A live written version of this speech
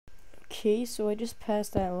Okay, so I just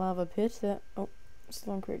passed that lava pit that, oh,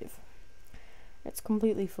 still on creative. It's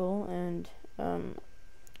completely full, and,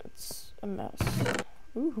 it's a mess.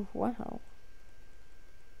 Ooh, wow.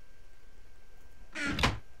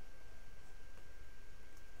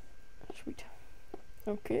 Sweet.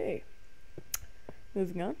 Okay.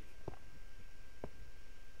 Moving on.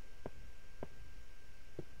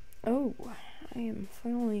 Oh, I am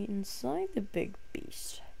finally inside the big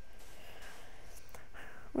beast.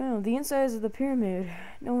 Wow, the insides of the pyramid.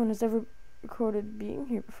 No one has ever recorded being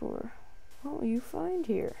here before. What will you find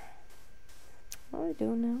here? I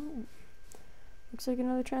don't know. Looks like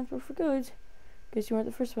another transport for goods. Guess you weren't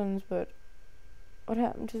the first ones, but what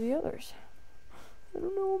happened to the others? I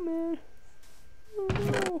don't know, man. I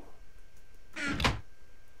don't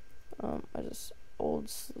know. I just old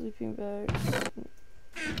sleeping bags.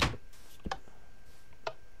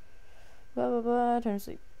 Blah blah blah. Time to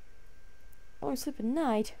sleep. Oh, I sleep at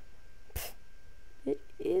night. Pfft, it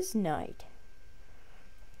is night.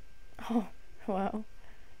 Oh, wow.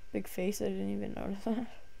 Big face. I didn't even notice that.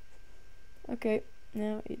 Okay,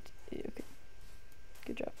 now it. Okay.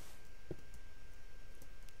 Good job.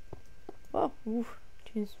 Wow. Ooh.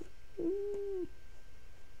 Jeez.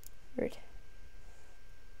 Right.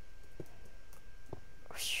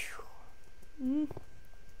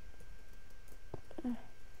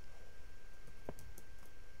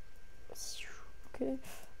 Okay,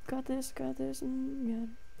 got this, got this, yeah.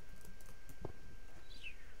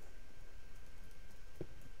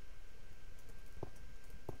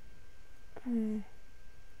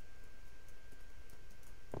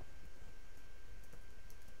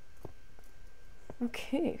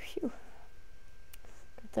 Okay, phew.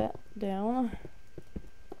 Got that down.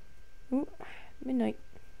 Ooh, midnight.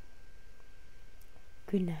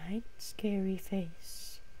 Good night, scary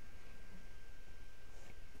face.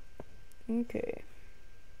 Okay.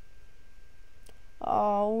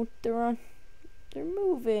 Oh, they're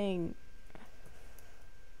moving.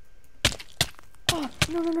 Oh,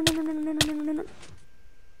 no.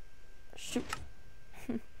 Shoot.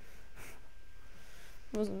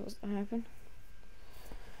 Wasn't supposed to happen.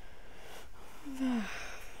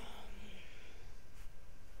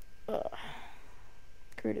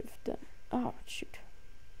 Creative done. Oh, shoot.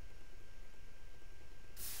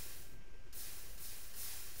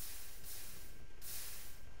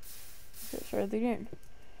 Okay, start the game.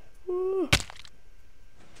 Woo.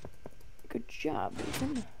 Good job,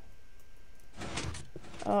 Ethan.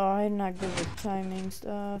 Oh, I'm not good with timing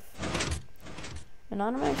stuff. An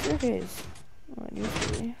automatic staircase. Oh, it used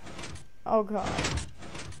to be. Oh god.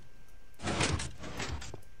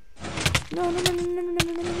 No.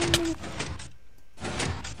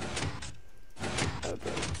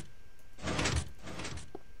 Okay.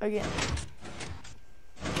 Again.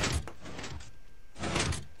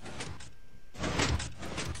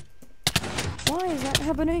 Why is that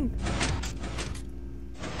happening?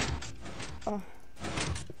 Oh.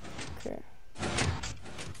 Okay.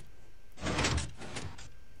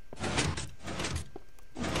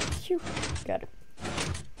 Phew. Got it.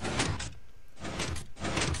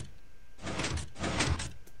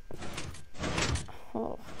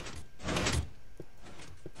 Oh.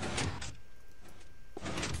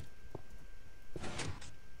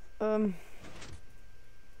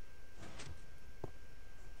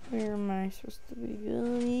 Where am I supposed to be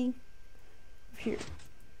going? Here.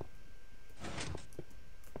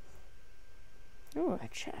 Oh, a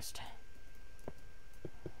chest.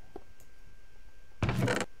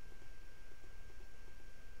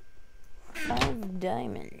 5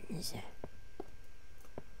 diamonds.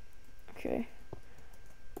 Okay.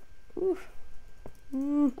 Ooh.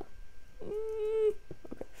 Okay.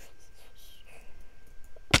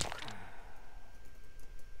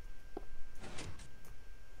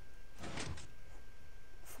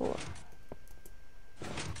 4.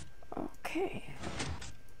 Okay.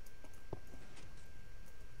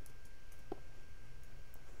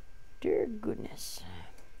 Dear goodness.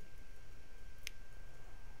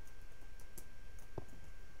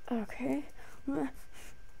 Okay.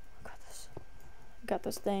 Got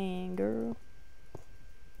this thing, girl.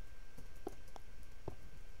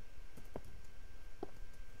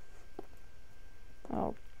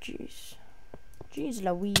 Oh, jeez. Jeez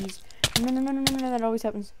Louise. No, that always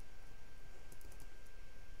happens.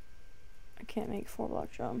 I can't make 4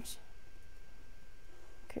 block jumps.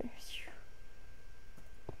 Okay.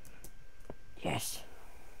 Yes.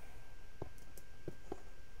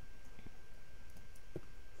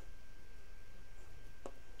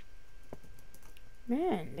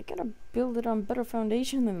 Man, they gotta build it on better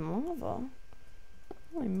foundation than lava.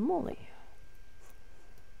 Holy moly.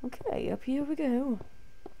 Okay, up here we go.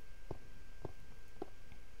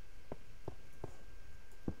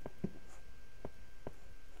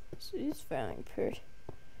 is filing period.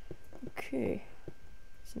 Okay.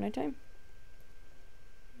 Is it nighttime?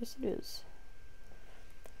 Yes, it is.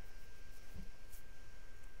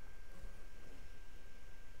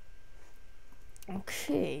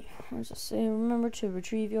 Okay. What does it say? Remember to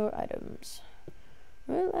retrieve your items.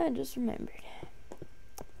 Well, I just remembered.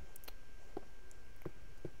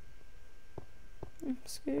 I'm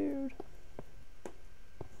scared.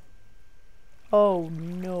 Oh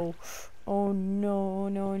no. Oh no,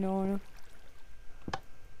 no, no, no.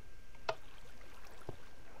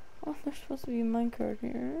 Oh, there's supposed to be a minecart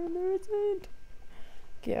here. There isn't.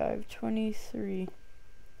 Okay, I have 23.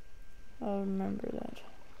 I'll remember that.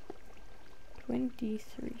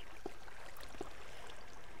 23.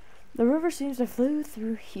 The river seems to flow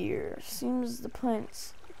through here. Seems the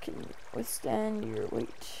plants can withstand your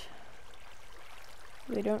weight.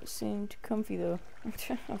 They don't seem too comfy though.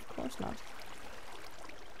 Of course not.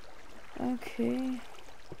 Okay.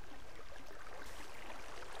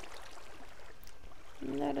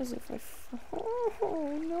 Not as if I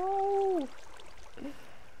oh no!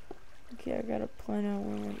 Okay, I gotta plan out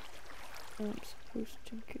where I'm supposed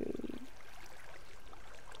to go.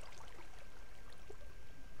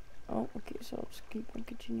 Oh, okay, so I'll just keep on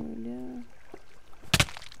continuing down.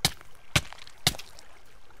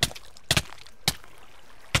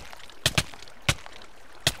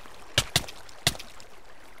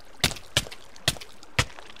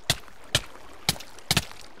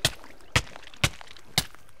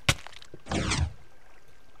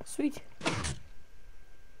 Sweet.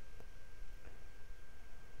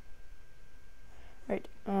 Right,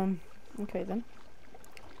 okay then.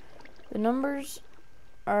 The numbers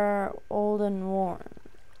are old and worn.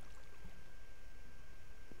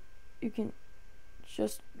 You can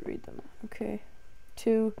just read them. Okay.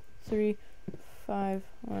 2, 3, 5,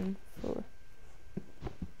 1, 4.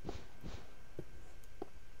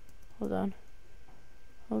 Hold on.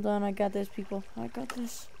 Hold on, I got this, people. I got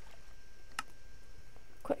this.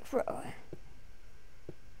 Quick throw.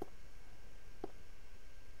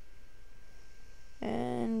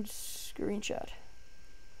 And screenshot.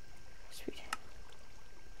 Sweet.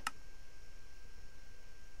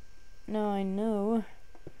 Now I know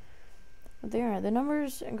what they are. The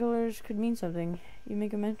numbers and colors could mean something. You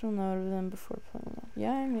make a mental note of them before playing them.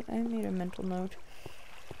 Yeah, I made a mental note.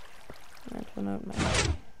 Mental note. My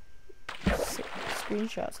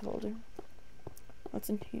screenshots folder. What's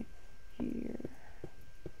in here?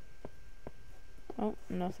 Oh,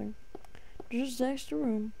 nothing. Just extra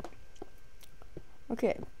room.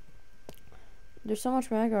 Okay. There's so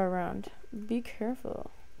much MAGA around. Be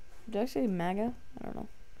careful. Did I say MAGA? I don't know.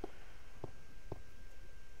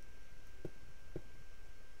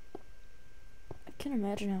 I can't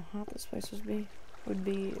imagine how hot this place would be.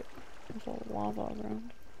 There's all lava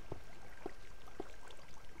around.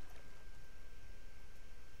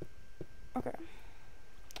 Okay.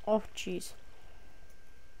 Oh, jeez.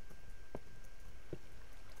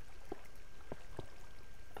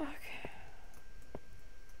 Okay.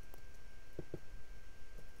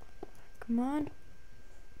 Come on.